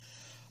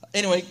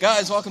Anyway,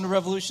 guys, welcome to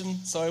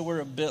Revolution. Sorry we're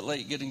a bit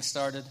late getting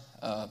started.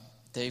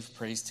 Dave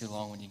prays too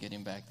long when you get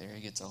him back there. He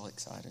gets all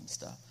excited and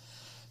stuff.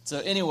 So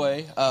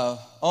anyway,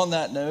 on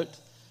that note,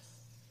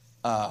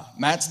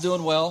 Matt's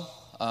doing well.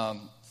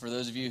 For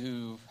those of you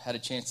who had a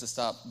chance to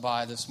stop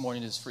by this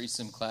morning, his free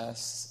sim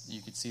class,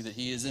 you could see that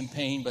he is in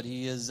pain, but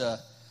he is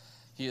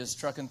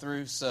trucking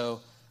through.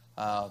 So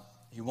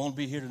he won't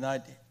be here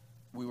tonight.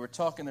 We were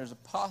talking. There's a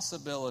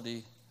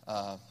possibility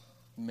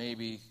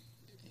maybe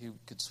he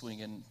could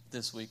swing in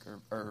this week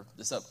or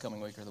this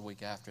upcoming week or the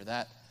week after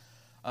that.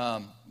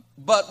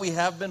 But we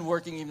have been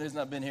working, even though he's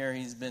not been here,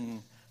 he's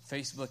been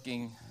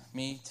Facebooking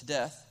me to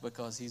death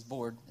because he's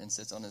bored and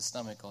sits on his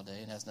stomach all day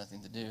and has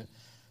nothing to do.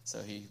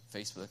 So he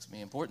Facebooks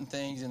me important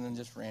things and then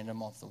just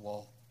random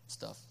off-the-wall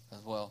stuff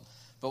as well.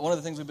 But one of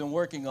the things we've been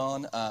working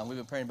on, we've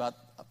been praying about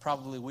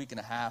probably a week and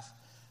a half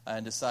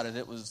and decided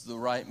it was the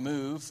right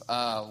move.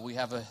 We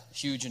have a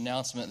huge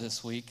announcement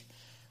this week.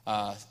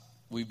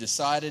 We've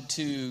decided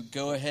to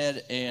go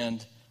ahead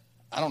and,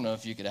 I don't know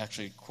if you could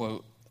actually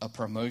quote a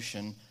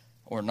promotion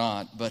or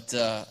not, but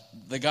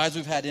the guys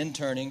we've had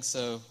interning,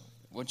 so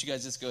why don't you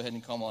guys just go ahead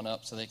and come on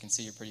up so they can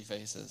see your pretty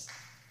faces.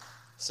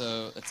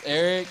 So it's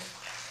Eric,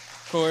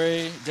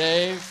 Corey,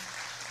 Dave.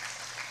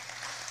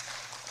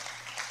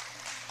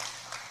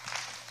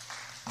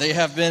 They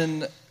have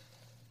been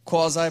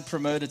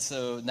quasi-promoted,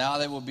 so now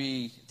they will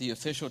be the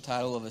official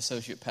title of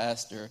associate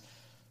pastor.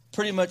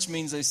 Pretty much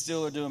means they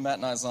still are doing Matt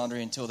and I's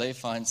laundry until they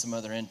find some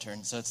other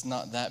intern, so it's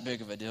not that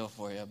big of a deal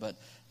for you. But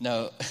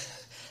no,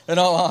 in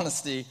all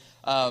honesty,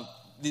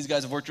 these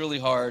guys have worked really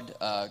hard.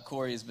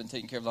 Corey has been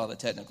taking care of all the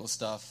technical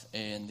stuff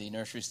and the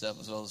nursery stuff,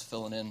 as well as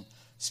filling in,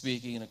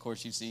 speaking. And, of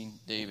course, you've seen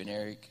Dave and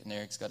Eric. And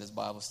Eric's got his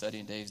Bible study,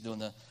 and Dave's doing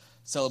the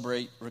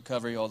Celebrate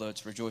Recovery, although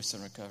it's Rejoice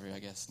in Recovery, I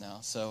guess, now.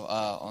 So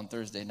on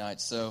Thursday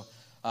nights. So,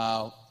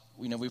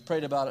 we've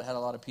prayed about it, had a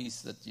lot of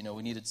peace that,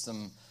 we needed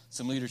some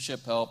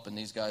leadership help, and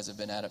these guys have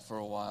been at it for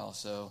a while.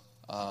 So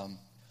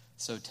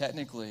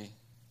technically,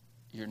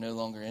 you're no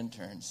longer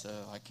interns, so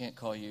I can't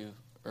call you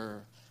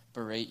or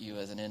berate you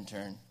as an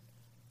intern.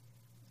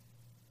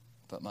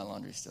 But my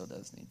laundry still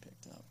does need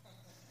picked up.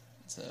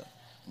 So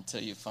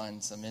until you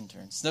find some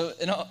interns. So,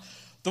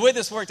 the way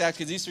this worked,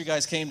 actually, these three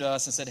guys came to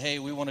us and said, hey,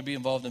 we want to be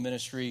involved in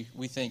ministry.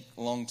 We think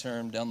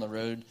long-term down the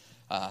road,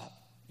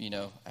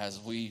 as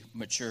we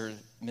mature,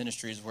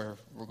 ministries where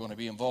we're going to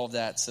be involved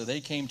at. So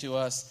they came to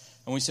us,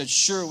 and we said,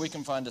 sure, we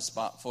can find a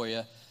spot for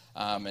you.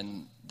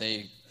 And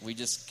we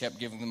just kept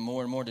giving them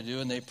more and more to do,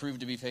 and they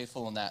proved to be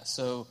faithful in that.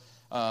 So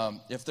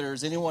if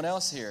there's anyone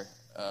else here,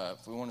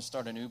 if we want to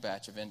start a new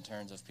batch of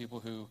interns, of people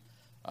who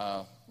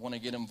want to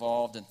get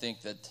involved and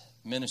think that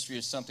ministry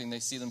is something they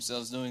see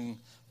themselves doing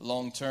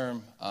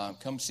long-term,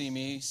 come see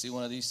me, see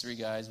one of these three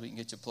guys. We can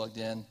get you plugged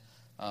in.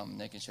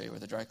 They can show you where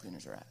the dry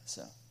cleaners are at.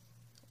 So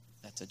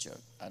that's a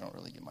joke. I don't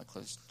really get my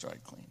clothes dry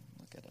clean.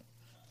 Look at it.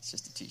 It's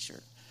just a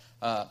T-shirt.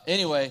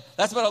 Anyway,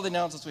 that's about all the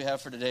announcements we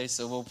have for today,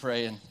 so we'll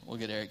pray and we'll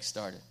get Eric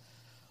started.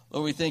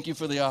 Lord, we thank you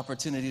for the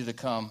opportunity to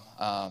come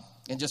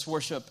and just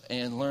worship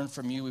and learn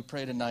from you. We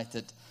pray tonight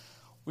that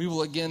we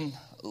will again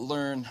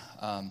learn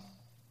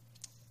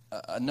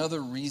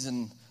another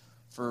reason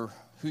for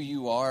who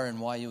you are and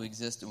why you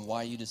exist and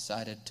why you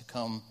decided to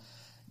come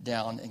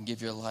down and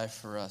give your life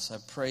for us. I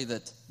pray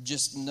that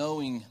just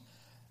knowing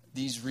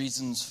these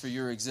reasons for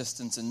your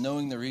existence and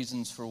knowing the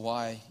reasons for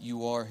why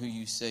you are who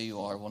you say you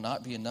are will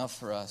not be enough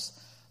for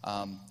us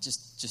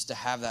just to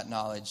have that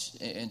knowledge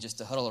and just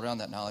to huddle around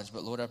that knowledge.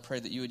 But Lord, I pray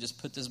that you would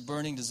just put this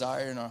burning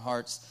desire in our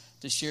hearts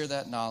to share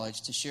that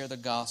knowledge, to share the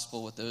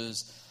gospel with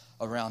those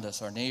around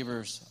us, our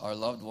neighbors, our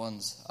loved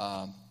ones,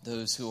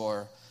 those who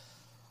are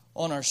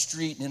on our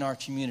street and in our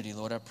community.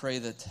 Lord, I pray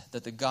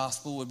that the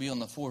gospel would be on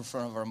the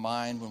forefront of our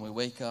mind when we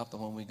wake up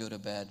and when we go to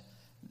bed,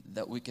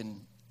 that we can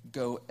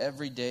go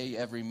every day,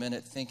 every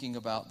minute thinking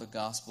about the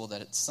gospel,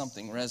 that it's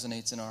something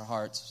resonates in our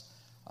hearts,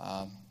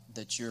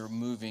 that you're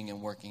moving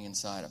and working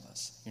inside of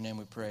us. In your name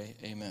we pray,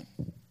 amen.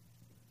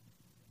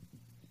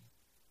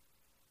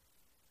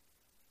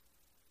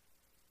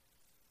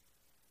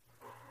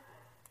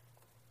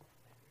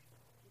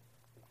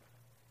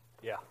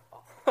 Yeah.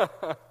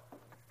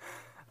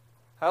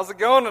 How's it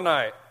going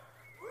tonight?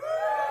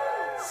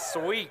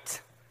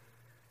 Sweet.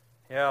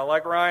 Yeah,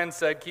 like Ryan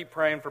said, keep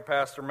praying for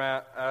Pastor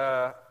Matt.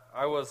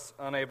 I was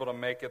unable to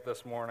make it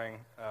this morning,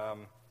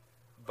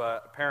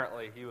 but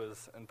apparently he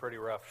was in pretty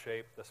rough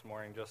shape this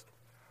morning, just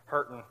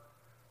hurting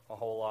a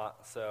whole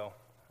lot. So,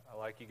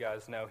 like you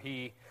guys know,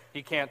 he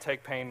can't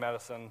take pain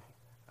medicine,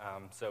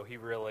 so he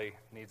really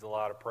needs a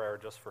lot of prayer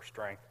just for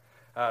strength.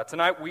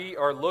 Tonight we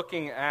are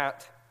looking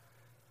at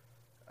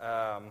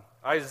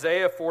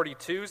Isaiah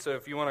 42, so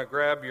if you want to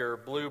grab your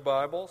blue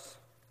Bibles.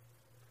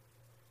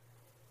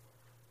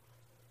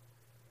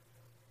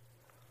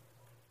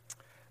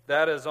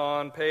 That is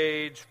on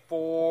page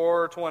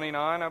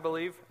 429, I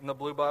believe, in the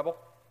blue Bible.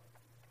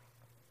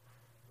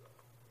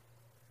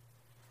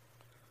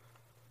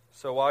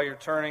 So while you're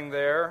turning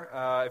there,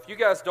 if you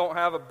guys don't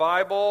have a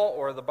Bible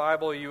or the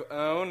Bible you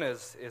own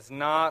is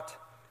not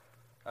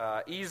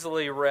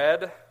easily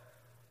read,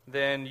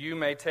 then you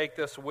may take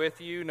this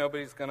with you.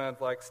 Nobody's going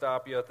to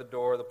stop you at the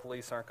door. The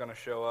police aren't going to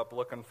show up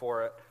looking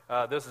for it.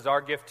 This is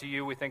our gift to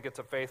you. We think it's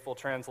a faithful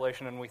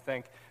translation, and we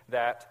think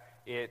that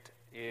it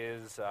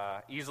is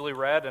easily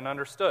read and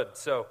understood.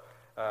 So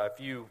if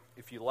you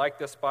like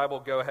this Bible,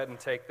 go ahead and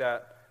take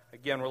that.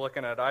 Again, we're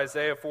looking at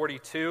Isaiah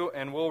 42,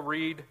 and we'll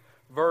read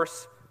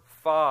verse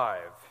 5.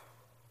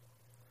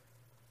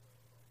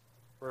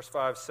 Verse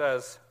 5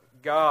 says,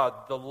 God,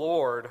 the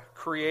Lord,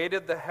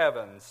 created the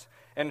heavens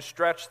and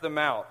stretched them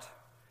out.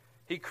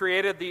 He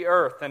created the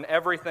earth and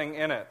everything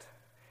in it.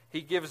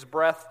 He gives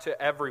breath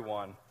to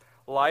everyone,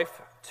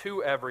 life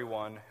to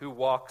everyone who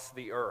walks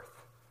the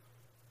earth.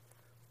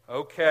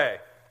 Okay.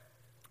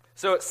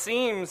 So it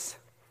seems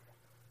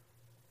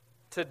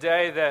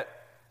today that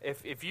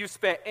if you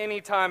spent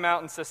any time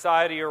out in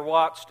society or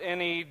watched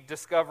any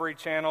Discovery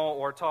Channel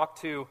or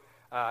talked to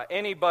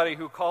anybody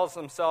who calls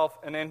himself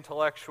an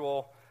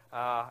intellectual,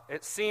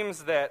 it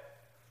seems that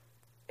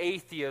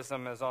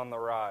atheism is on the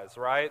rise,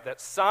 right? That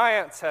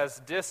science has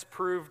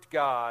disproved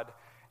God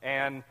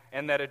and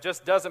that it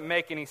just doesn't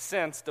make any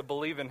sense to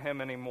believe in him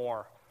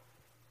anymore.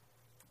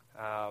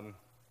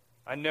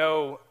 I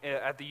know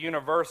at the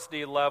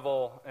university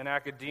level in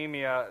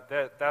academia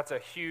that's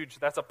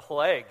a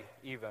plague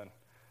even.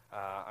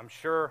 I'm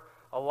sure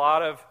a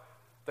lot of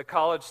the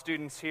college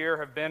students here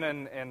have been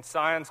in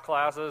science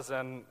classes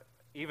and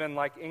even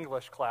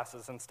English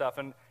classes and stuff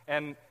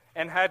and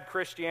had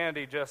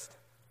Christianity just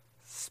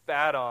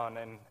spat on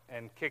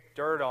and kicked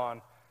dirt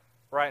on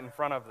right in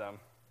front of them.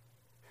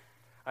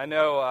 I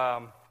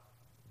know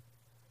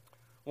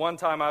one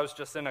time I was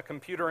just in a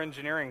computer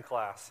engineering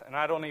class, and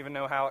I don't even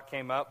know how it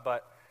came up,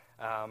 but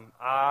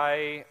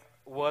I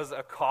was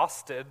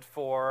accosted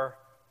for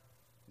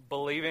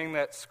believing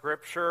that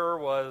Scripture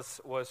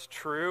was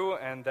true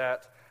and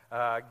that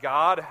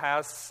God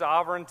has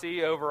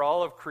sovereignty over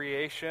all of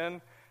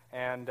creation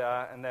and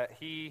that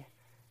He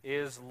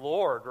is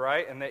Lord,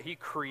 right? And that He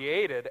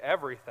created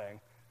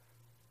everything.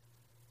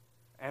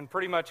 And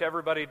pretty much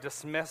everybody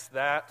dismissed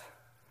that,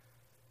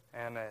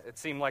 and it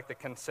seemed like the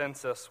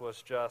consensus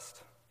was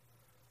just,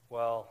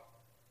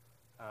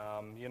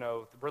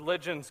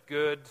 religion's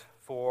good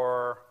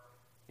for,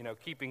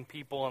 keeping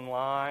people in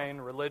line.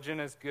 Religion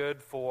is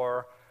good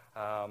for,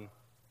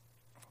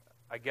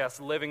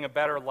 living a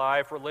better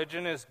life.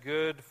 Religion is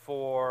good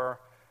for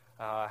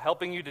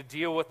helping you to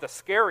deal with the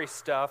scary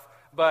stuff,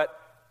 but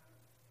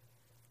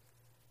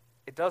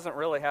it doesn't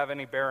really have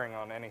any bearing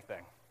on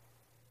anything.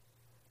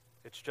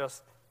 It's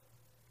just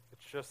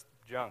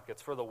junk.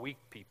 It's for the weak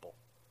people.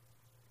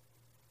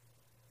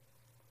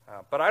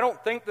 But I don't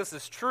think this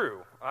is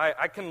true.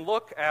 I can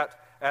look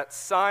at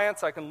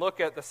science, I can look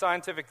at the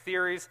scientific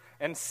theories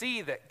and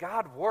see that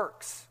God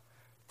works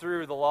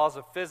through the laws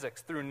of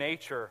physics, through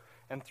nature,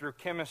 and through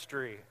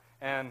chemistry,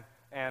 and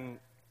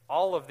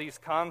all of these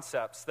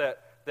concepts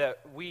that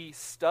we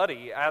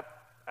study at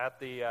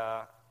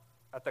the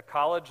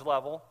college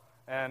level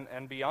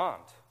and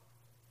beyond.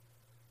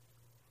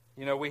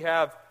 We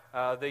have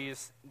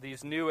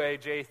these New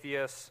Age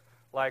atheists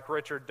like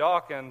Richard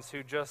Dawkins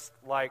who just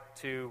like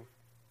to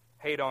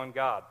hate on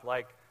God.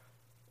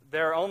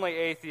 They're only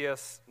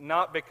atheists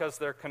not because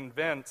they're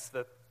convinced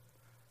that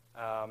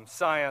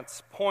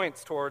science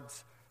points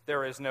towards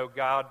there is no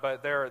God,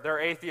 but they're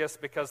atheists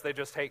because they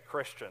just hate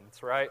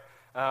Christians, right?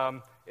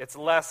 It's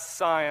less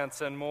science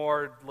and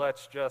more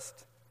let's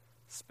just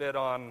spit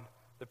on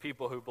the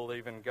people who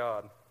believe in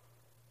God.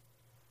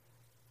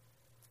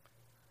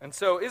 And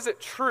so is it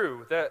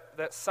true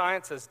that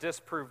science has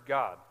disproved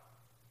God?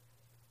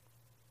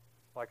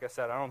 Like I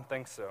said, I don't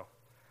think so.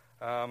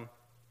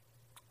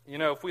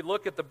 If we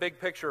look at the big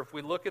picture, if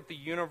we look at the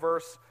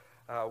universe,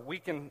 we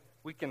can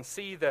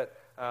see that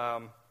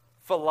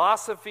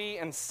philosophy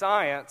and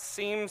science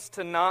seems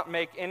to not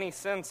make any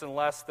sense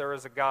unless there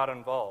is a God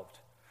involved.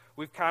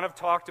 We've kind of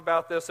talked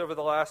about this over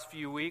the last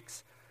few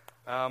weeks,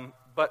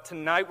 but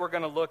tonight we're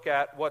going to look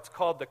at what's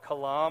called the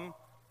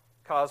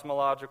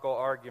Cosmological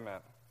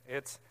Argument.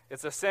 It's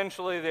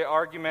essentially the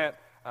argument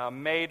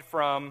made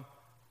from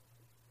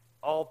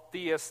all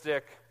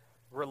theistic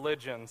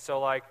religions.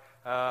 So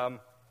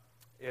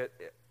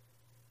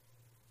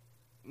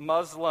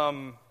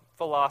Muslim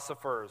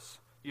philosophers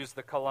use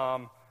the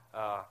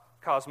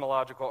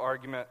cosmological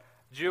argument.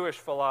 Jewish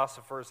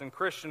philosophers and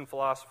Christian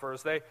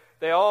philosophers,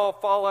 they all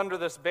fall under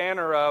this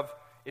banner of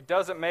it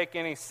doesn't make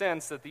any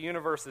sense that the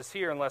universe is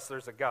here unless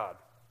there's a God.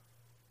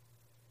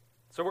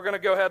 So we're going to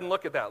go ahead and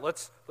look at that.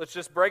 Let's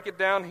just break it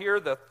down here,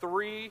 the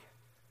three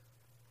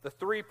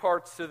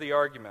parts to the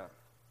argument.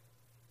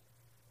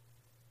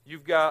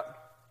 You've got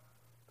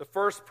the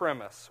first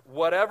premise.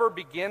 Whatever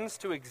begins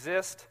to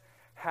exist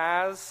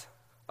has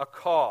a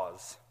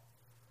cause.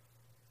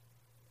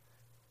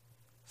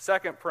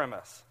 Second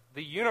premise.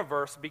 The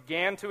universe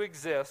began to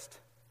exist,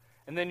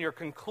 and then your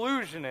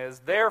conclusion is,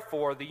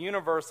 therefore, the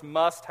universe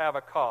must have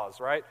a cause,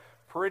 right?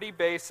 Pretty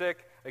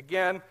basic.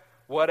 Again,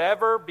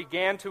 whatever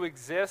began to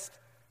exist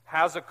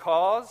has a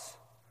cause.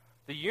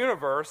 The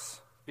universe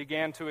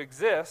began to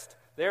exist,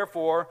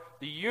 therefore,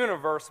 the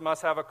universe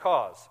must have a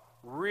cause.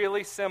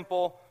 Really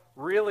simple,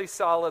 really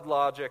solid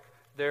logic.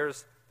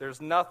 There's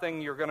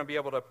nothing you're going to be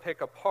able to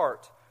pick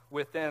apart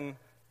within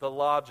the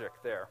logic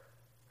there.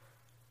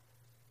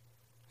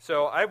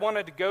 So I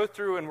wanted to go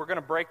through, and we're going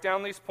to break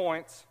down these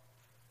points,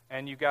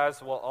 and you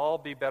guys will all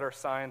be better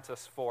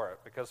scientists for it,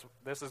 because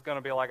this is going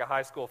to be like a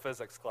high school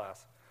physics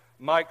class.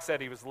 Mike said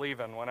he was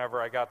leaving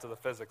whenever I got to the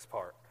physics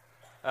part.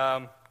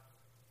 But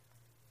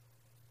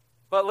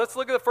let's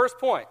look at the first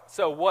point.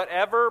 So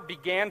whatever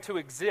began to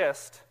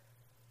exist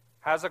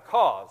has a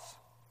cause.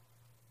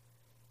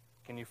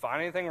 Can you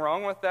find anything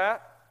wrong with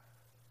that?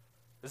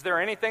 Is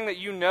there anything that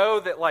you know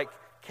that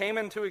came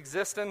into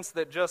existence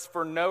that just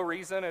for no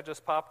reason it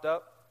just popped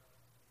up?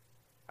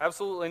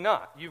 Absolutely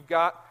not. You've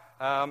got,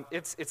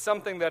 it's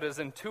something that is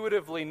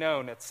intuitively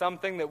known. It's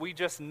something that we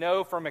just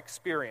know from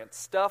experience.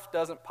 Stuff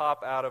doesn't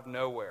pop out of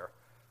nowhere.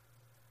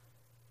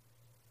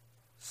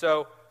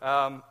 So,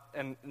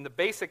 and the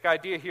basic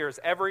idea here is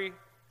every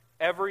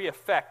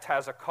effect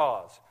has a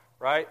cause,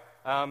 right?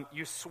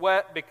 You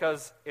sweat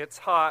because it's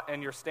hot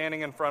and you're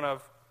standing in front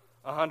of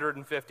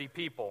 150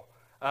 people.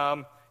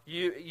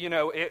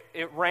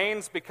 It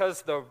rains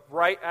because the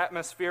right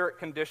atmospheric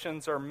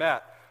conditions are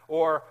met.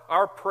 Or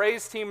our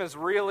praise team is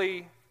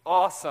really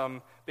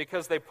awesome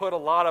because they put a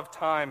lot of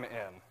time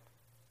in.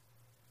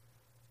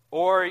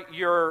 Or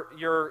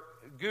you're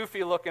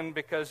goofy looking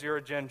because you're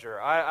a ginger.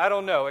 I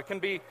don't know. It can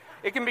be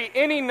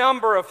any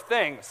number of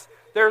things.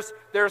 There's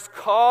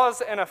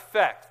cause and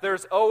effect.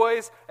 There's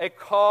always a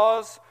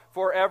cause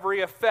for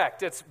every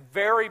effect. It's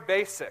very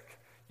basic.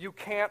 You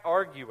can't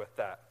argue with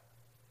that.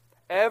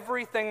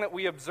 Everything that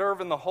we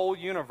observe in the whole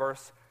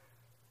universe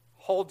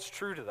holds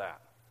true to that.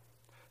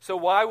 So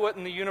why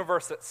wouldn't the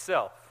universe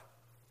itself?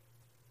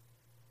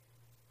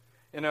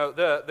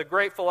 The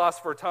great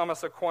philosopher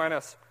Thomas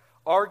Aquinas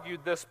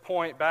argued this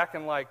point back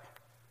in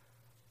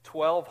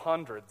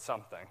 1200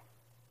 something.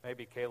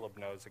 Maybe Caleb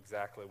knows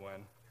exactly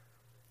when.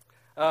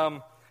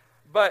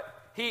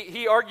 But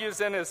he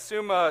argues in his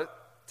Summa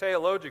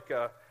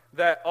Theologica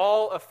that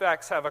all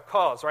effects have a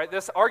cause, right?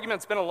 This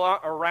argument's been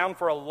around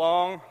for a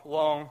long,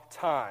 long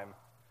time.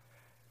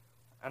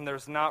 And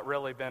there's not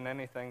really been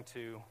anything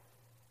to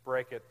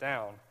break it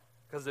down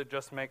because it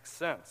just makes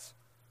sense.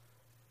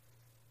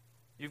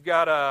 You've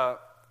got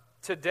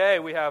today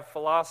we have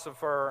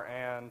philosopher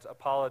and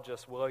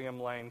apologist William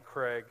Lane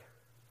Craig.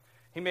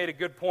 He made a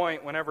good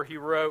point whenever he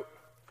wrote,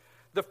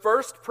 "The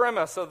first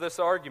premise of this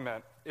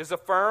argument is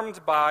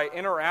affirmed by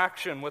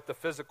interaction with the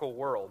physical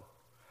world.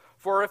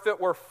 For if it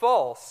were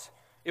false,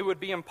 it would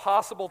be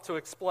impossible to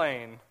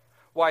explain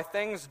why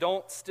things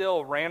don't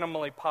still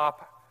randomly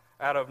pop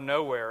out of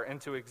nowhere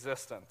into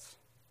existence.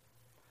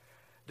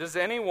 Does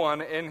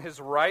anyone in his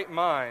right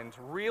mind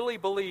really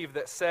believe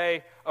that,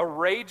 say, a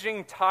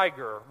raging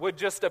tiger would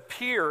just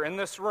appear in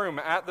this room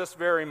at this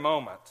very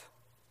moment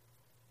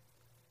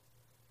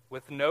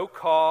with no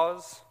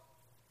cause?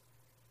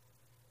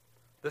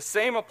 The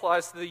same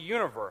applies to the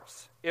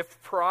universe.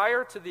 If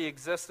prior to the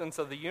existence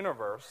of the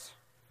universe,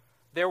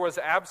 there was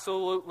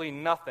absolutely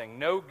nothing,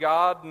 no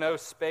God, no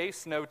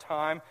space, no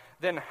time,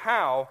 then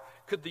how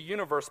could the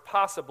universe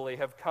possibly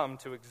have come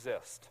to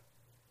exist?"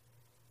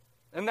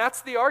 And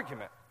that's the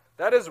argument.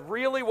 That is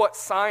really what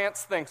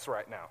science thinks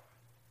right now.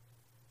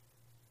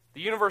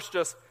 The universe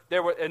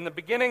in the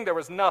beginning there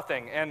was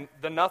nothing, and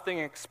the nothing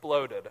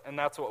exploded, and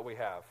that's what we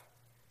have.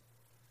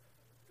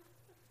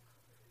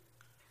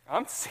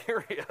 I'm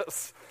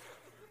serious.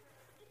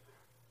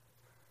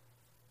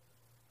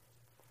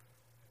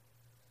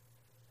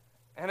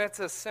 And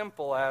it's as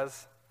simple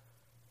as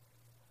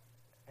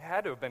it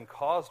had to have been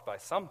caused by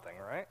something,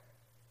 right?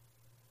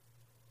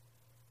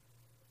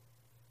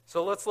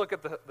 So let's look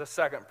at the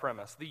second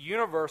premise. The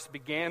universe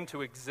began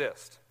to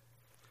exist.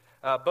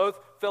 Both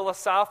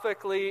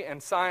philosophically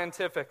and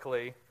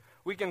scientifically,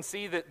 we can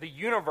see that the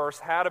universe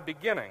had a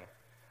beginning.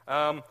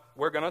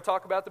 We're going to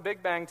talk about the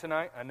Big Bang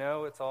tonight. I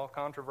know it's all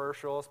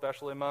controversial,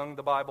 especially among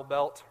the Bible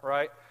Belt,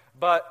 right?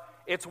 But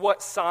it's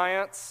what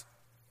science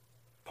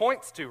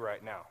points to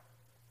right now.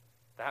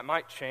 That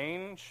might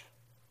change.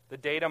 The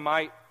data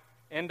might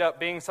end up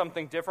being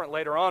something different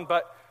later on.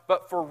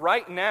 But for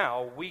right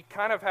now, we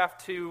kind of have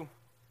to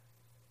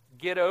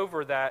get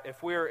over that.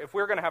 If we're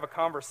going to have a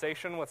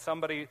conversation with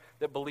somebody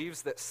that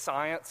believes that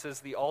science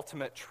is the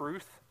ultimate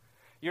truth,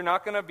 you're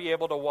not going to be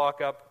able to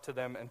walk up to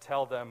them and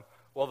tell them,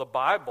 well, the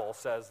Bible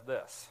says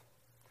this.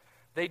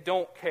 They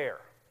don't care.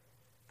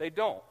 They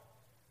don't.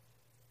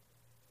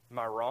 Am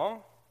I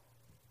wrong?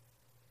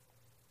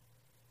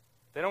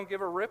 They don't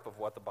give a rip of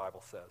what the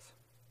Bible says.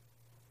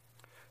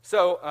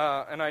 So,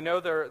 and I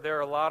know there are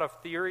a lot of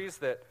theories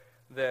that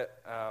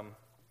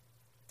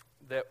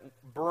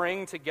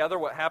bring together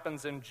what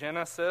happens in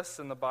Genesis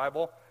in the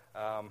Bible,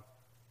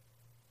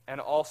 and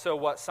also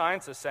what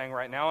science is saying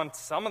right now, and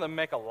some of them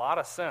make a lot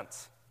of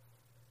sense.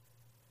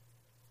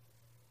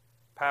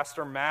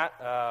 Pastor Matt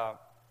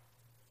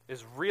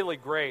is really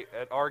great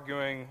at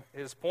arguing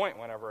his point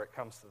whenever it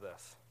comes to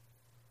this.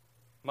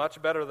 Much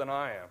better than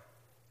I am.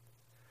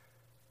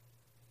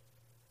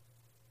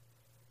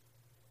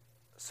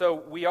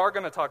 So we are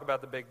going to talk about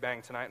the Big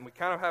Bang tonight, and we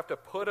kind of have to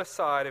put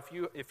aside,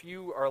 if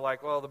you are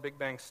like, well, the Big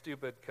Bang's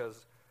stupid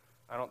because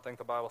I don't think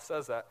the Bible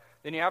says that,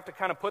 then you have to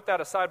kind of put that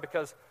aside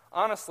because,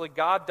 honestly,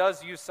 God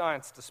does use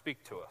science to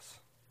speak to us.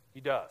 He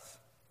does.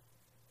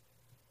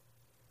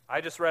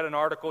 I just read an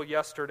article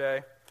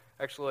yesterday.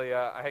 Actually,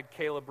 I had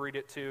Caleb read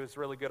it too. It's a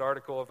really good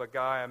article of a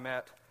guy I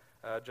met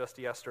just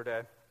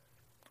yesterday.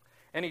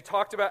 And he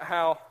talked about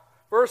how,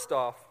 first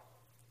off,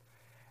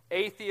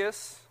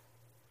 atheists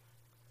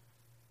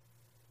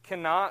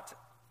cannot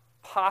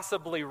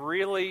possibly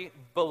really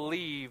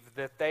believe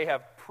that they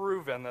have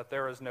proven that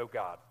there is no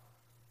God.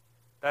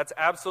 That's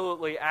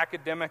absolutely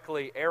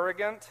academically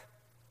arrogant,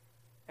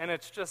 and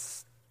it's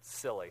just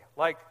silly.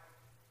 Like,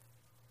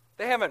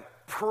 they haven't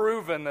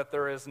proven that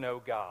there is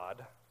no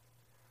God.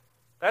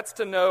 That's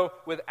to know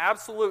with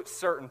absolute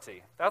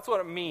certainty. That's what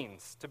it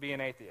means to be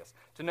an atheist,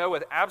 to know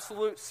with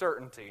absolute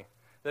certainty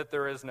that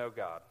there is no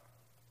God.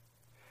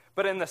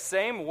 But in the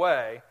same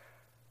way,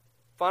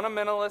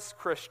 fundamentalist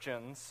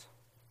Christians,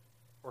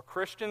 or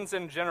Christians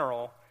in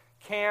general,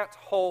 can't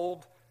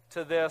hold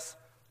to this,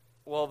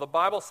 well, the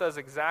Bible says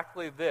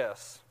exactly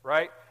this,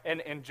 right? And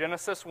in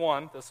Genesis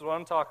 1, this is what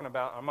I'm talking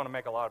about. I'm going to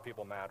make a lot of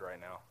people mad right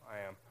now.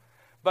 I am.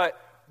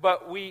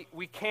 But we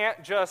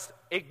can't just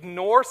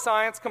ignore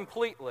science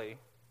completely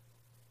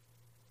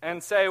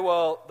and say,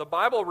 well, the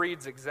Bible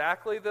reads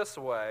exactly this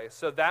way,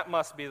 so that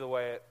must be the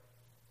way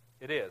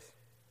it is.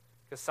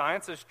 Because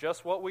science is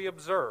just what we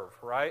observe,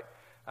 right?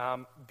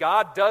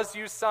 God does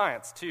use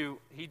science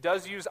he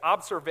does use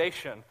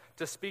observation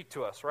to speak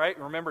to us, right?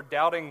 Remember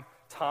doubting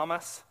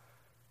Thomas?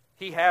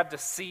 He had to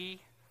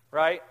see,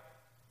 right?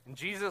 And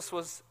Jesus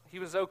was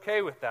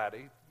okay with that.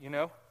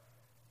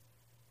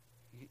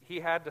 He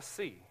had to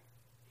see.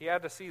 He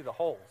had to see the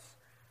holes.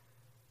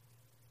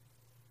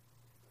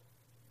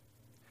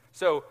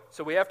 So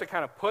we have to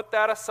kind of put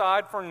that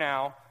aside for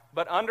now,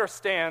 but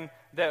understand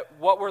that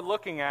what we're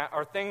looking at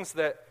are things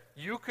that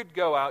you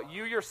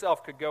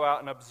yourself could go out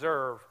and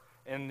observe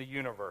in the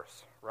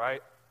universe,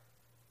 right?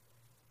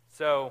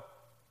 So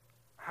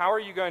how are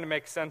you going to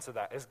make sense of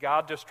that? Is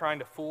God just trying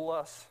to fool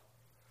us?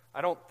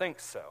 I don't think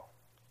so.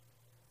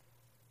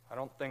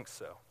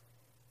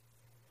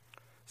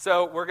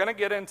 So we're going to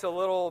get into a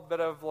little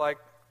bit of like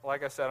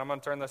I said, I'm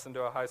going to turn this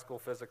into a high school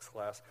physics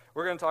class.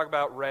 We're going to talk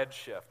about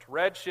redshift.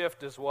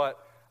 Redshift is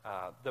what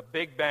the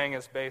Big Bang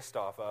is based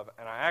off of,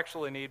 and I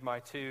actually need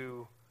my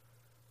two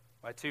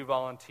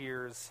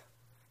volunteers,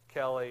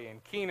 Kelly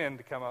and Keenan,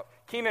 to come up.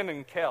 Keenan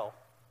and Kel,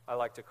 I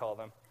like to call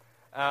them.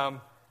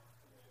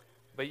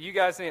 But you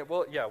guys need,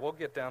 we'll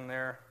get down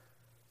there.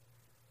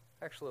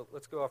 Actually,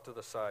 let's go off to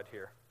the side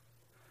here.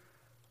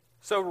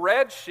 So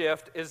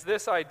redshift is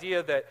this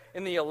idea that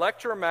in the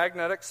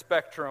electromagnetic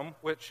spectrum,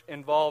 which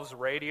involves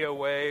radio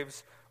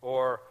waves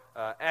or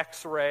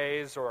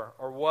X-rays or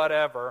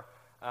whatever,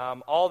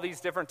 all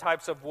these different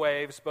types of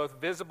waves, both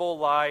visible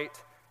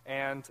light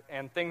and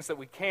things that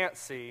we can't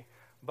see,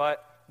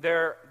 but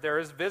there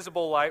is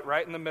visible light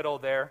right in the middle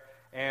there,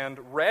 and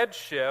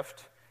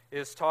redshift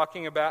is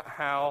talking about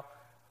how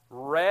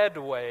red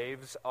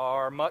waves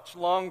are much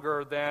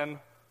longer than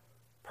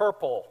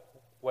purple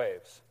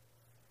waves.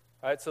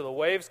 All right, so the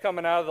waves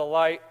coming out of the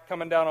light,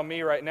 coming down on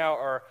me right now,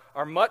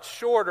 are much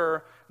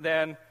shorter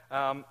than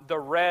the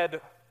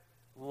red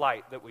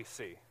light that we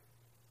see.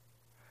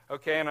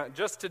 Okay, and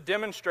just to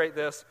demonstrate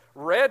this,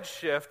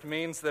 redshift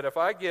means that if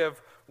I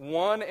give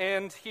one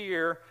end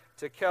here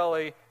to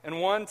Kelly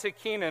and one to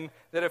Keenan,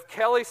 that if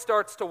Kelly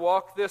starts to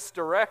walk this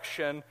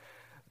direction,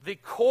 the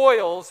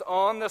coils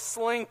on the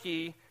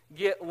slinky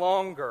get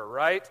longer,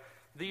 right?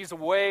 These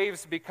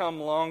waves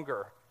become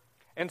longer.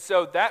 And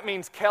so that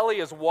means Kelly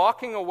is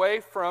walking away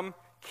from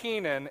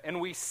Keenan, and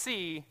we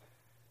see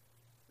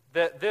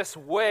that this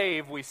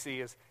wave we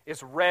see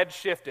is red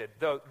shifted.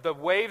 The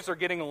waves are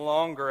getting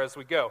longer as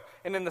we go.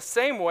 And in the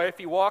same way, if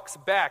he walks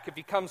back, if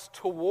he comes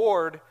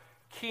toward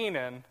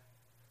Keenan,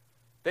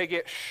 they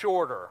get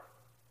shorter.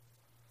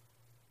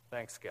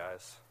 Thanks,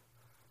 guys.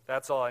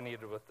 That's all I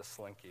needed with the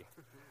slinky.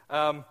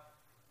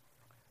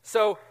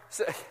 So,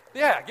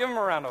 give him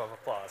a round of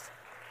applause.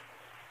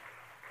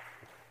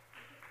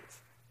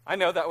 I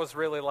know that was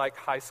really like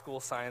high school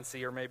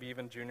science-y or maybe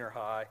even junior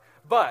high,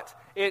 but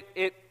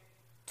it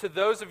to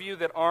those of you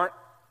that aren't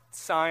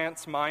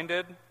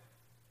science-minded,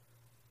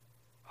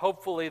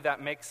 hopefully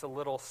that makes a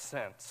little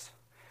sense.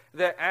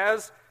 That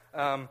as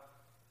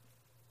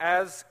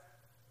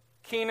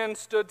Keenan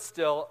stood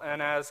still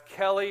and as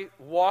Kelly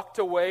walked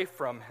away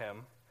from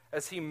him,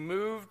 as he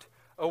moved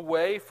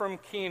away from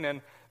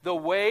Keenan, the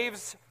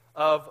waves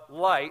of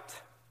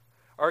light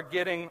are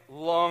getting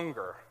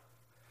longer.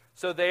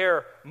 So they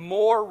are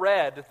more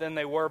red than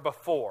they were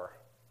before.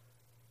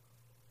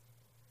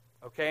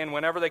 Okay, and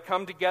whenever they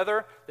come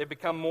together, they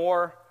become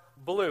more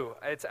blue.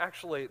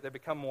 They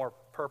become more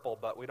purple,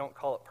 but we don't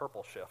call it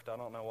purple shift. I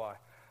don't know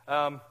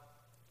why.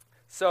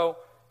 So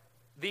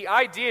the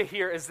idea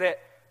here is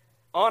that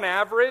on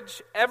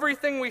average,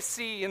 everything we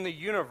see in the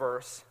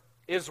universe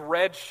is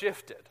red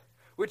shifted,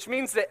 which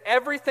means that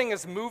everything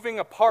is moving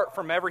apart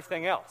from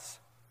everything else.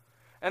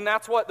 And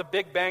that's what the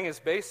Big Bang is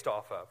based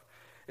off of,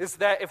 is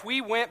that if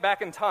we went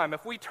back in time,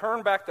 if we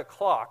turned back the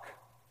clock,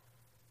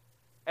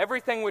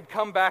 everything would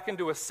come back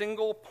into a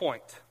single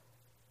point.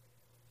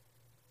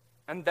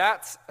 And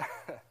that's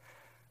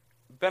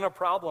been a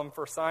problem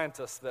for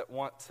scientists that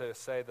want to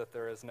say that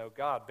there is no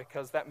God,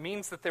 because that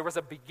means that there was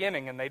a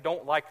beginning, and they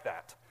don't like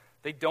that.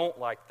 They don't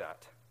like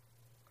that.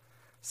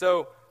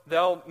 So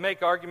they'll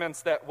make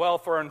arguments that, well,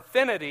 for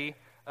infinity,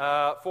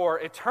 for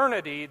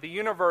eternity, the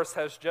universe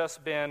has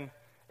just been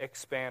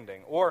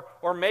expanding.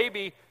 Or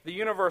maybe the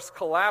universe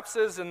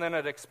collapses, and then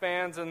it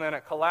expands, and then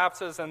it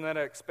collapses, and then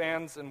it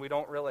expands, and we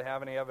don't really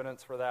have any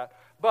evidence for that.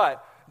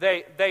 But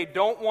they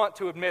don't want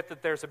to admit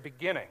that there's a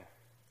beginning.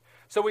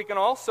 So we can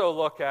also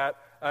look at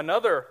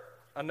another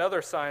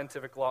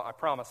scientific law. I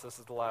promise this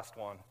is the last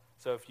one.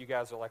 So if you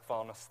guys are like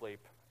falling asleep,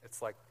 it's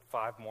like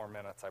 5 more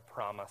minutes, I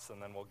promise, and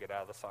then we'll get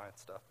out of the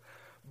science stuff.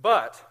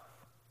 But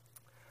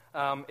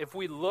if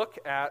we look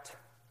at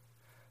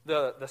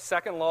the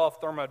second law of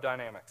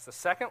thermodynamics, the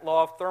second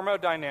law of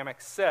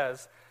thermodynamics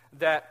says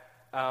that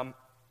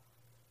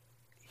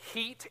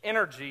heat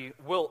energy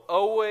will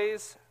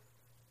always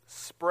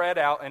spread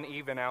out and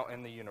even out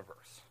in the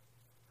universe.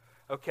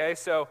 Okay,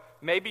 so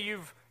maybe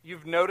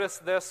you've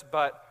noticed this,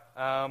 but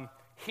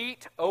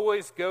heat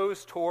always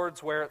goes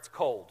towards where it's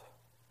cold.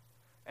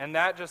 And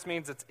that just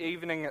means it's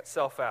evening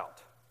itself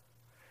out.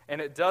 And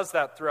it does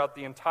that throughout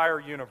the entire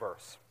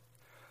universe.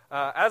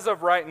 As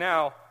of right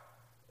now,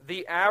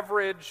 the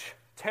average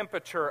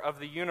temperature of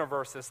the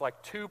universe is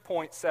like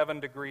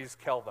 2.7 degrees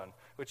Kelvin,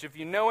 which if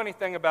you know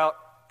anything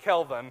about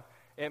Kelvin,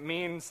 it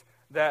means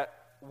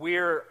that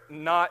we're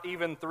not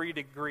even 3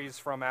 degrees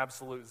from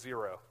absolute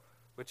zero,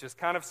 which is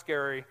kind of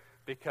scary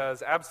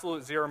because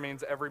absolute zero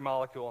means every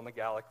molecule in the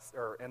galaxy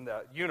or in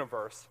the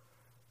universe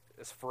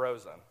is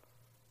frozen.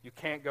 You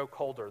can't go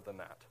colder than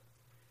that.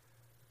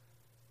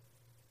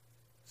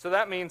 So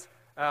that means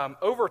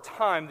over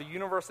time, the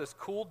universe has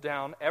cooled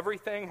down.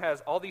 Everything has,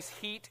 all these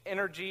heat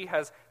energy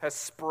has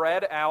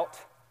spread out,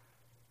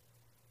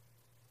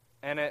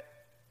 and it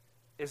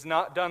is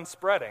not done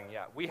spreading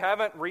yet. We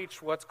haven't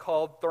reached what's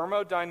called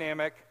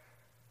thermodynamic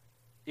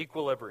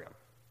equilibrium,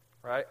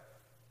 right?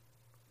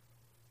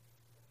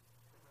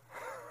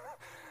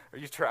 Are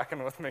you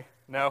tracking with me?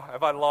 No?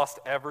 Have I lost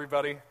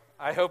everybody?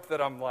 I hope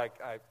that I'm like,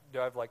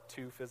 do I have like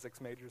 2 physics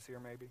majors here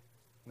maybe?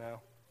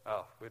 No?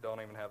 Oh, we don't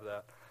even have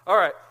that. All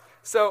right,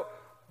 so,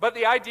 but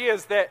the idea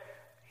is that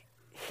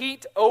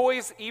heat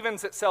always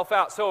evens itself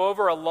out. So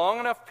over a long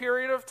enough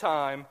period of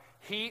time,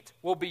 heat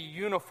will be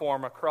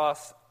uniform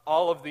across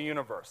all of the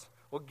universe.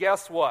 Well,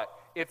 guess what?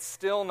 It's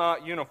still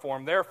not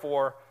uniform.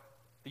 Therefore,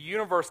 the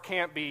universe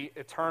can't be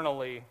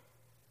eternally,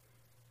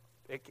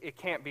 it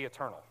can't be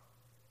eternal,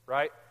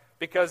 right?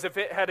 Because if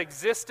it had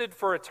existed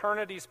for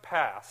eternities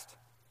past,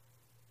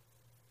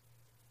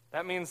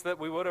 that means that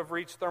we would have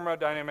reached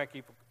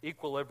thermodynamic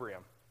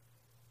equilibrium.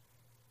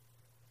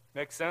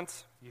 Make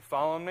sense? You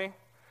following me?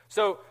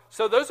 So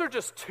those are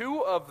just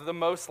 2 of the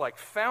most like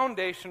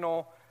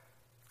foundational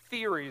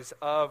theories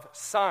of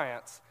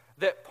science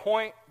that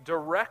point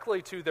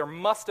directly to there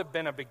must have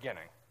been a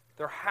beginning.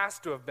 There has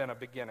to have been a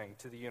beginning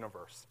to the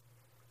universe.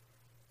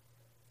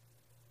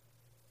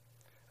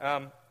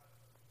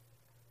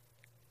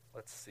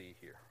 Let's see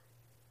here.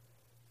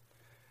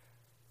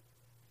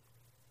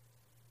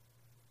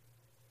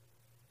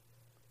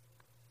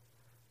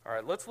 All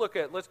right, let's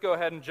go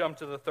ahead and jump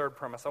to the third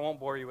premise. I won't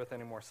bore you with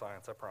any more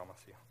science, I promise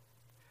you.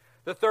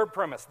 The third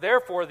premise,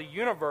 therefore, the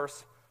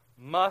universe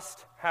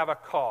must have a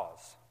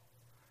cause.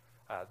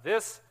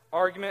 This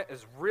argument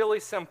is really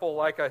simple,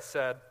 like I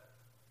said.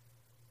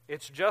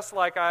 It's just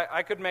like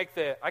I could make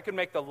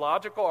the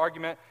logical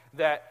argument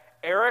that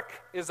Eric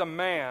is a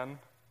man,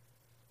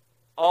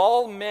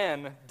 all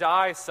men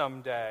die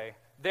someday,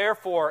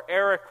 therefore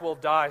Eric will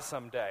die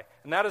someday.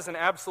 And that is an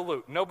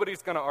absolute.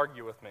 Nobody's going to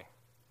argue with me.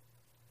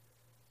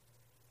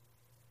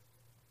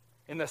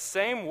 In the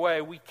same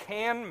way, we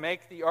can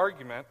make the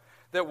argument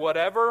that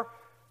whatever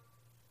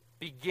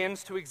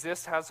begins to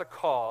exist has a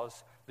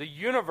cause. The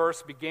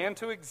universe began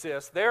to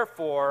exist,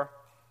 therefore,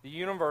 the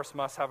universe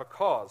must have a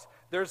cause.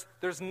 There's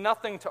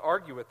nothing to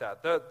argue with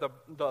that.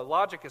 The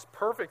logic is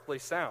perfectly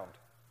sound.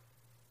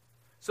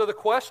 So the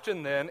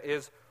question then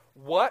is,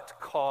 what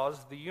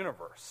caused the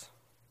universe?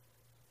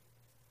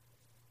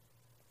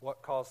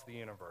 What caused the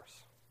universe?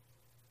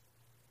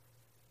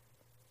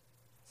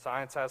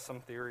 Science has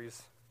some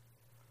theories.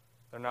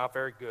 They're not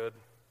very good,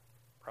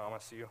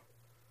 promise you.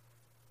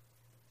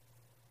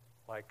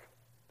 Like,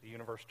 the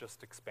universe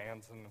just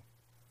expands and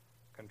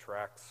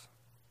contracts.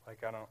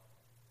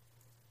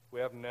 We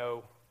have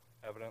no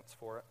evidence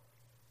for it.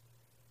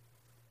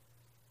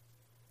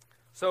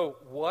 So,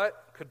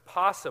 what could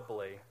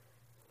possibly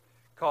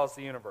cause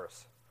the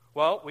universe?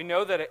 Well, we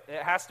know that it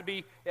has to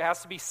be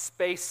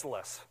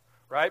spaceless,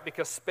 right?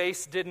 Because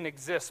space didn't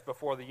exist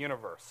before the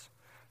universe.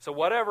 So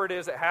whatever it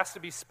is, it has to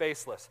be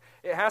spaceless.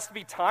 It has to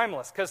be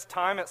timeless, because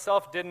time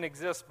itself didn't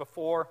exist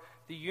before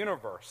the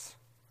universe.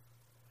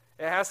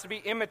 It has to be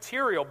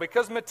immaterial,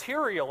 because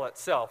material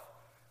itself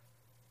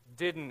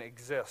didn't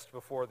exist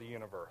before the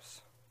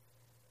universe.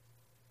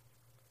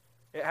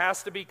 It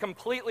has to be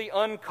completely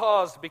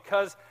uncaused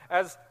because,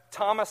 as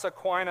Thomas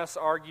Aquinas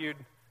argued,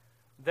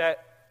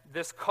 that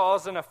this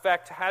cause and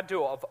effect had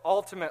to have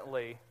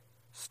ultimately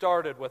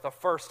started with a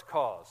first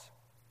cause.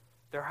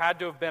 There had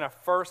to have been a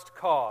first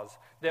cause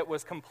that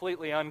was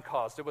completely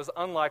uncaused. It was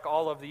unlike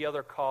all of the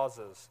other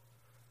causes.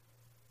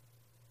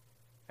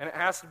 And it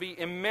has to be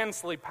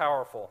immensely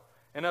powerful,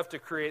 enough to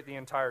create the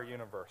entire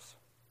universe.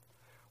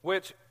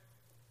 Which,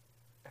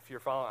 if you're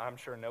following, I'm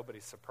sure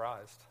nobody's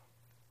surprised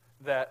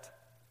that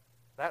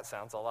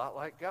sounds a lot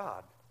like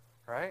God,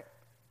 right?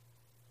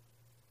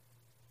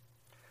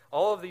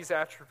 All of these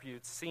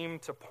attributes seem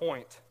to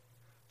point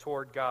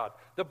toward God.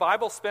 The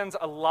Bible spends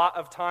a lot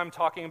of time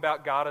talking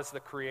about God as the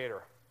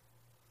creator.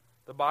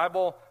 The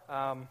Bible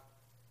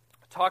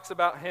talks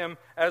about him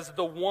as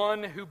the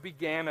one who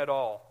began it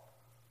all,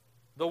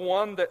 the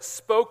one that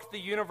spoke the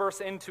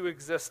universe into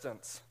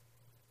existence.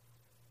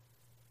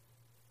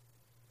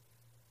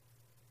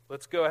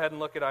 Let's go ahead and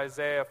look at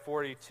Isaiah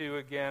 42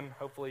 again.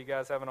 Hopefully you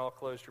guys haven't all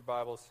closed your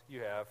Bibles.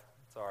 You have.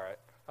 It's all right.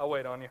 I'll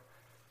wait on you.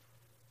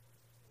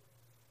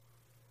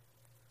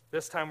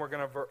 This time we're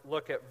going to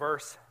look at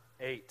verse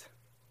 8.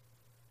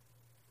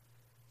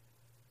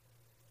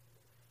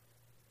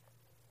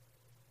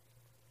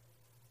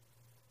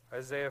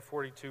 Isaiah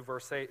 42,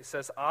 verse 8, it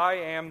says, I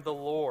am the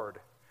Lord,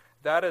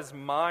 that is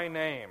my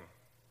name.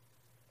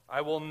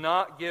 I will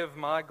not give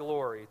my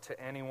glory to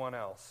anyone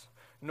else,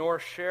 nor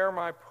share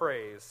my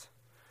praise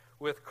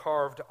with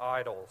carved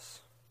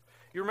idols.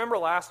 You remember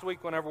last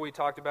week whenever we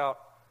talked about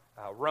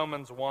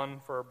Romans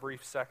 1 for a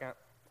brief second?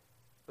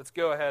 Let's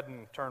go ahead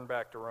and turn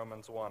back to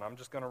Romans 1. I'm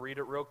just going to read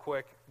it real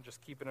quick and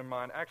just keep it in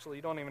mind. Actually,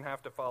 you don't even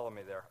have to follow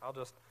me there. I'll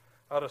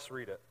just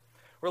read it.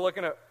 We're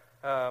looking at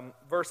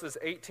verses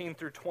 18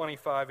 through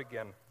 25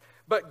 again.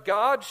 But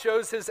God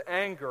shows his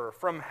anger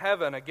from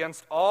heaven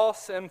against all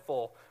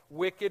sinful,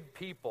 wicked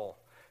people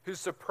who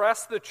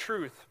suppress the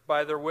truth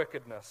by their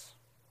wickedness.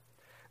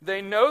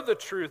 They know the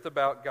truth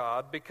about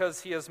God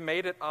because he has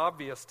made it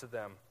obvious to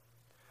them.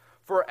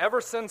 For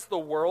ever since the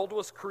world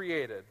was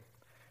created,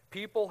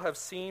 people have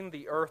seen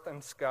the earth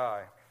and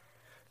sky.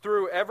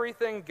 Through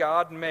everything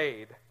God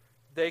made,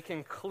 they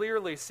can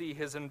clearly see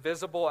his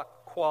invisible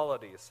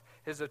qualities,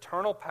 his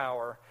eternal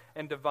power,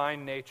 and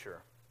divine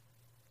nature.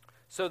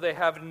 So they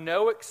have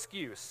no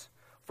excuse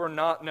for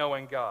not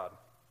knowing God.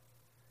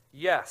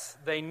 Yes,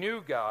 they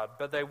knew God,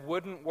 but they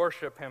wouldn't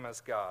worship him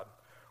as God,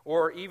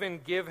 or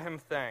even give him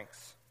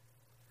thanks.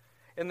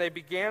 And they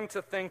began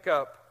to think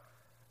up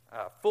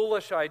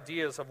foolish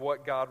ideas of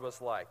what God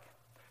was like.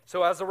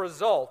 So as a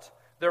result,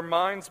 their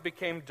minds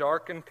became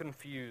dark and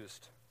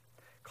confused.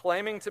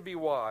 Claiming to be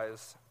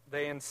wise,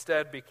 they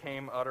instead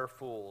became utter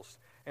fools.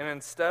 And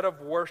instead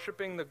of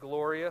worshiping the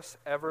glorious,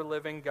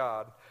 ever-living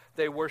God,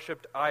 they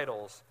worshipped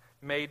idols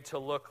made to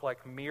look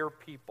like mere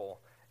people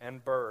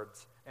and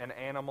birds and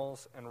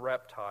animals and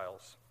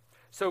reptiles.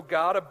 So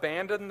God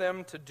abandoned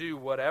them to do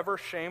whatever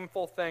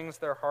shameful things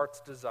their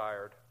hearts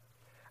desired.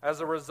 As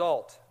a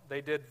result,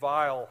 they did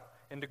vile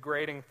and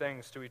degrading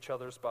things to each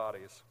other's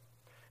bodies.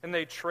 And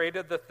they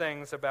traded the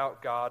things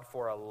about God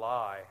for a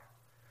lie.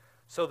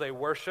 So they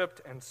worshipped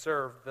and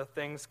served the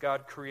things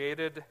God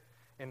created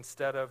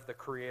instead of the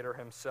Creator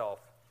himself,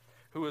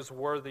 who is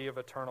worthy of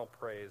eternal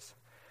praise.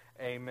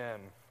 Amen.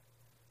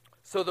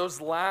 So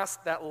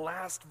that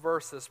last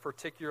verse is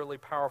particularly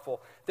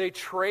powerful. They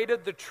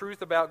traded the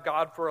truth about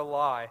God for a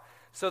lie.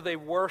 So they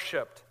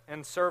worshipped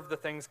and served the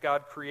things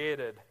God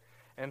created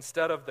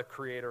instead of the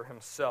Creator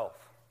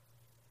himself.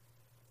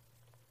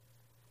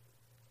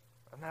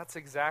 And that's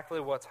exactly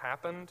what's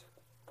happened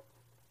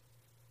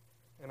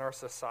in our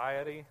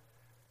society.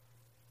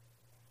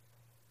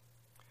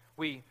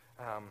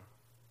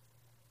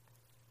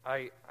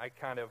 I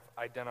kind of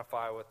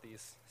identify with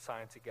these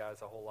sciencey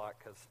guys a whole lot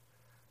because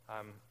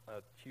I'm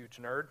a huge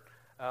nerd.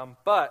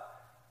 But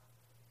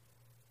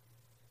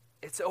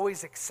it's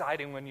always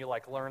exciting when you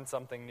learn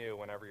something new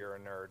whenever you're a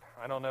nerd.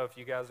 I don't know if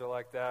you guys are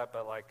like that,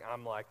 but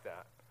I'm like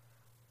that.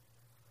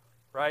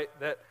 Right?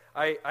 That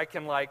I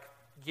can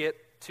get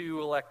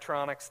two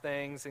electronics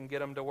things and get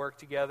them to work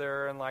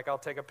together, and I'll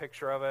take a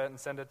picture of it and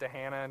send it to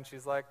Hannah, and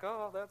she's like,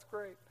 "Oh, that's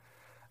great."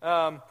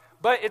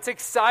 But it's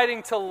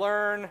exciting to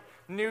learn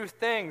new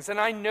things, and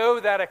I know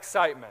that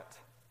excitement.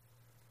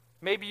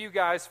 Maybe you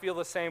guys feel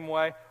the same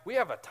way. We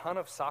have a ton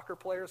of soccer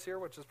players here,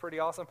 which is pretty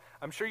awesome.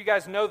 I'm sure you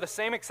guys know the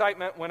same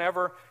excitement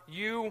whenever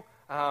you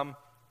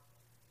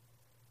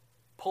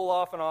pull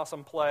off an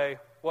awesome play,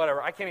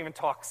 whatever. I can't even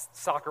talk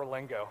soccer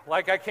lingo.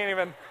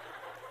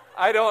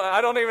 I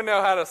don't even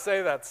know how to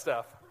say that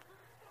stuff.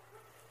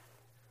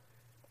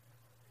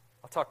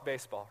 I'll talk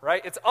baseball,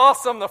 right? It's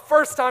awesome the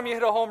first time you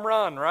hit a home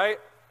run, right?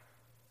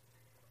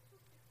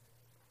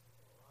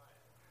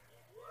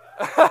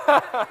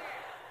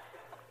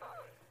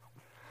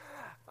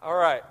 All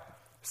right.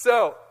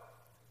 So,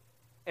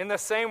 in the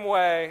same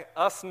way,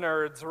 us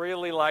nerds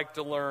really like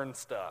to learn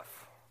stuff.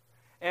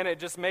 And it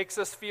just makes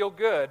us feel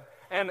good.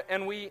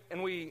 And we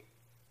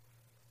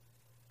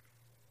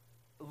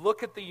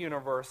look at the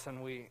universe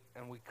and we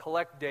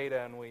collect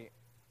data and we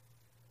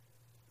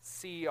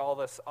see all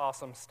this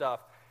awesome stuff,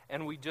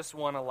 and we just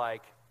want to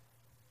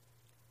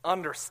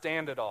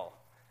understand it all.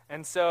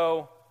 And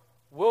so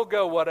we'll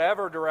go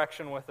whatever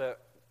direction with it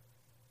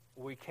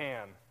we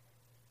can,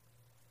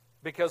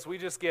 because we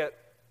just get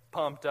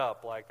pumped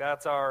up.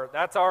 That's our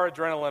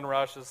adrenaline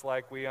rush, is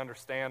we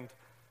understand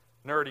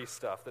nerdy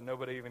stuff that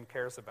nobody even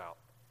cares about.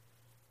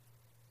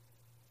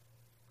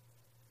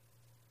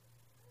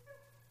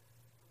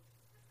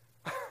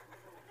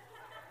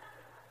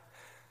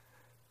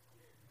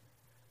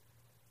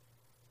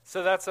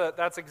 So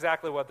that's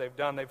exactly what they've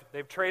done.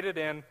 They've traded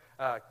in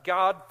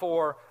God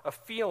for a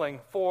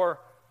feeling, for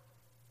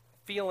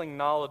feeling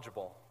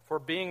knowledgeable, for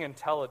being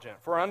intelligent,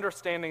 for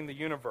understanding the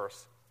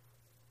universe.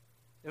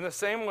 In the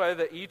same way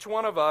that each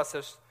one of us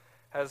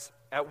has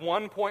at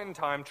one point in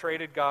time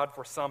traded God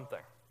for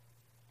something,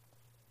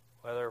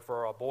 whether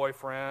for a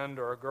boyfriend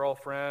or a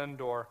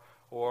girlfriend or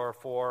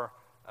for,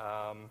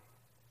 I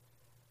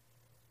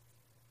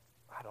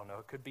don't know,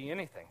 it could be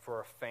anything,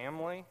 for a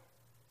family,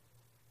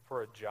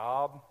 for a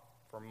job,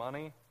 for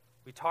money.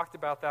 We talked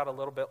about that a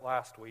little bit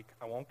last week.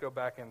 I won't go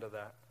back into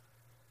that.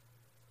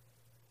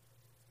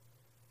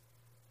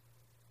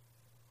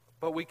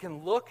 But we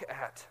can look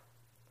at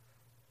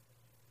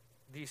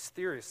these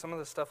theories, some of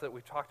the stuff that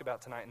we've talked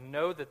about tonight, and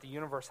know that the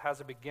universe has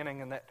a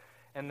beginning and that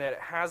it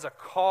has a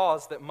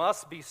cause that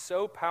must be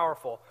so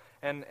powerful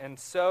and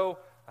so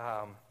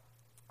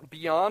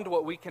beyond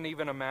what we can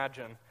even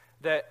imagine,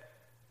 that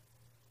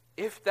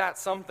if that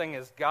something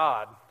is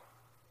God,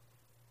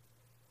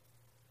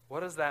 what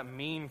does that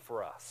mean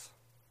for us?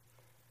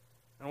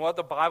 And what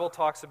the Bible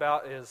talks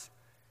about is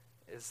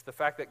the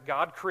fact that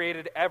God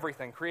created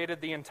everything,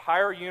 created the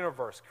entire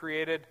universe,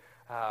 created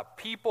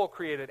people,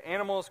 created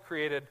animals,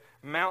 created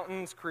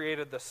mountains,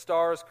 created the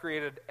stars,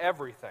 created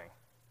everything.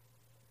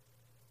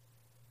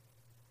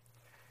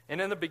 And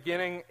in the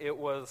beginning, it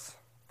was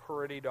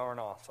pretty darn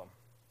awesome.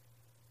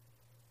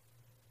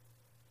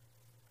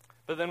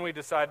 But then we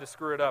decided to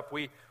screw it up.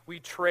 We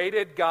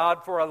traded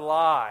God for a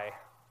lie.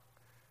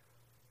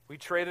 We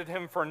traded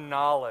him for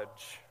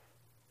knowledge.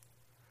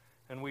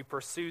 And we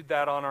pursued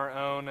that on our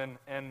own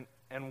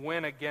and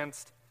went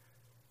against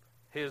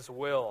his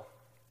will.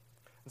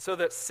 And so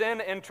that sin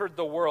entered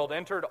the world,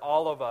 entered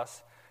all of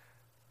us,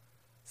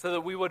 so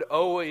that we would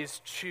always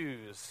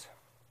choose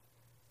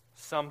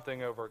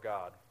something over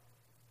God.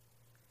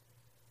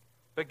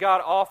 But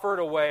God offered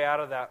a way out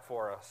of that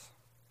for us.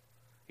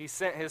 He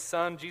sent his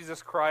Son,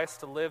 Jesus Christ,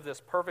 to live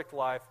this perfect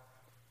life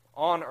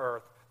on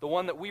earth, the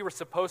one that we were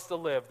supposed to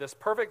live, this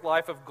perfect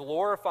life of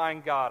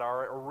glorifying God,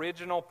 our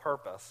original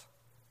purpose.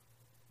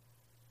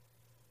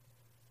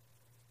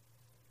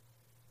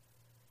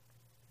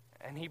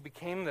 And he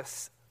became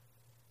this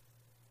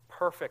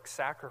perfect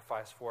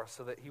sacrifice for us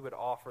so that he would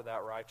offer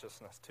that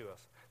righteousness to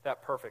us,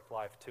 that perfect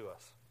life to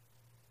us.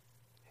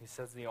 He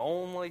says the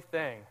only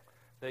thing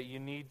that you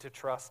need to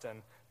trust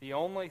in, the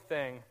only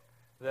thing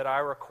that I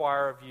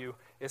require of you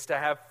is to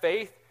have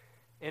faith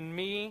in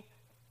me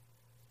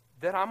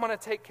that I'm going to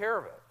take care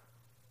of it.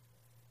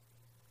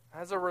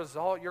 As a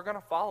result, you're going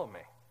to follow me.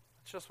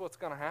 It's just what's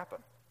going to happen.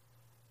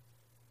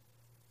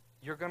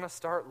 You're going to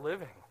start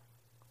living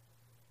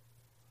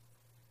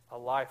a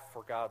life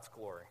for God's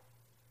glory.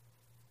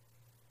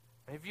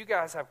 And if you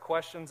guys have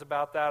questions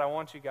about that, I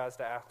want you guys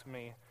to ask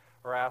me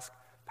or ask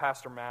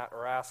Pastor Matt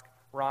or ask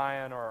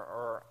Ryan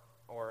or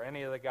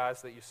any of the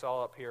guys that you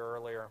saw up here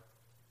earlier.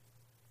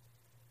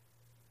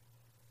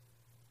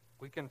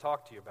 We can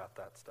talk to you about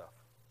that stuff.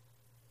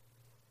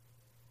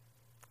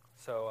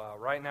 So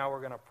right now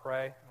we're going to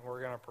pray, and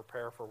we're going to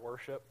prepare for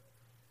worship.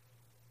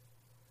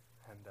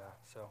 And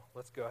so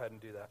let's go ahead and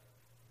do that.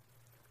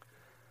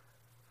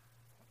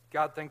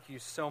 God, thank you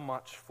so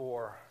much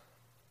for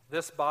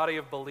this body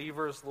of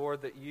believers,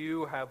 Lord, that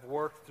you have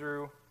worked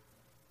through,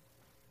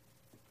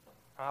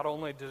 not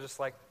only to just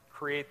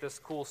create this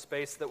cool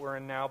space that we're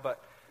in now,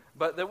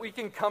 but that we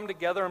can come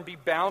together and be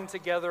bound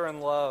together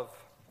in love.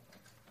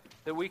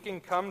 That we can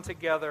come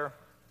together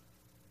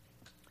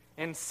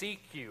and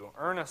seek you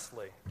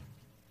earnestly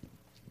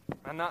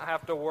and not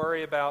have to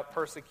worry about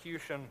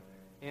persecution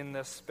in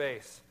this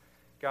space.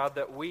 God,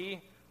 that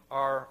we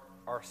are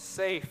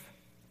safe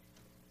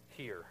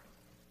here.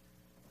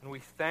 And we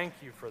thank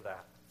you for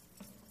that.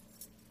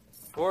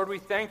 Lord, we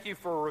thank you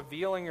for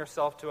revealing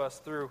yourself to us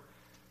through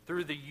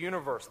the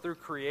universe, through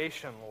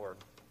creation, Lord.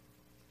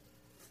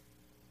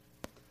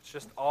 It's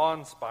just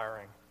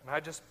awe-inspiring. And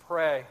I just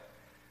pray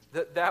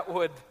that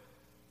would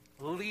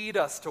lead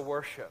us to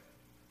worship,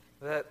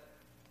 that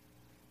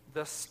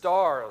the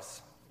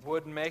stars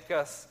would make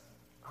us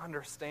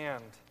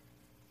understand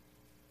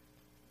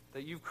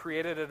that you've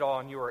created it all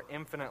and you are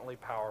infinitely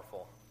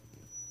powerful.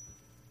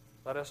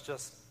 Let us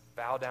just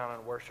bow down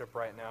and worship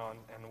right now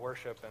and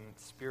worship in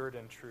spirit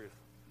and truth.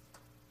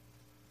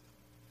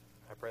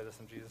 I pray this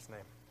in Jesus' name.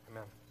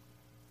 Amen.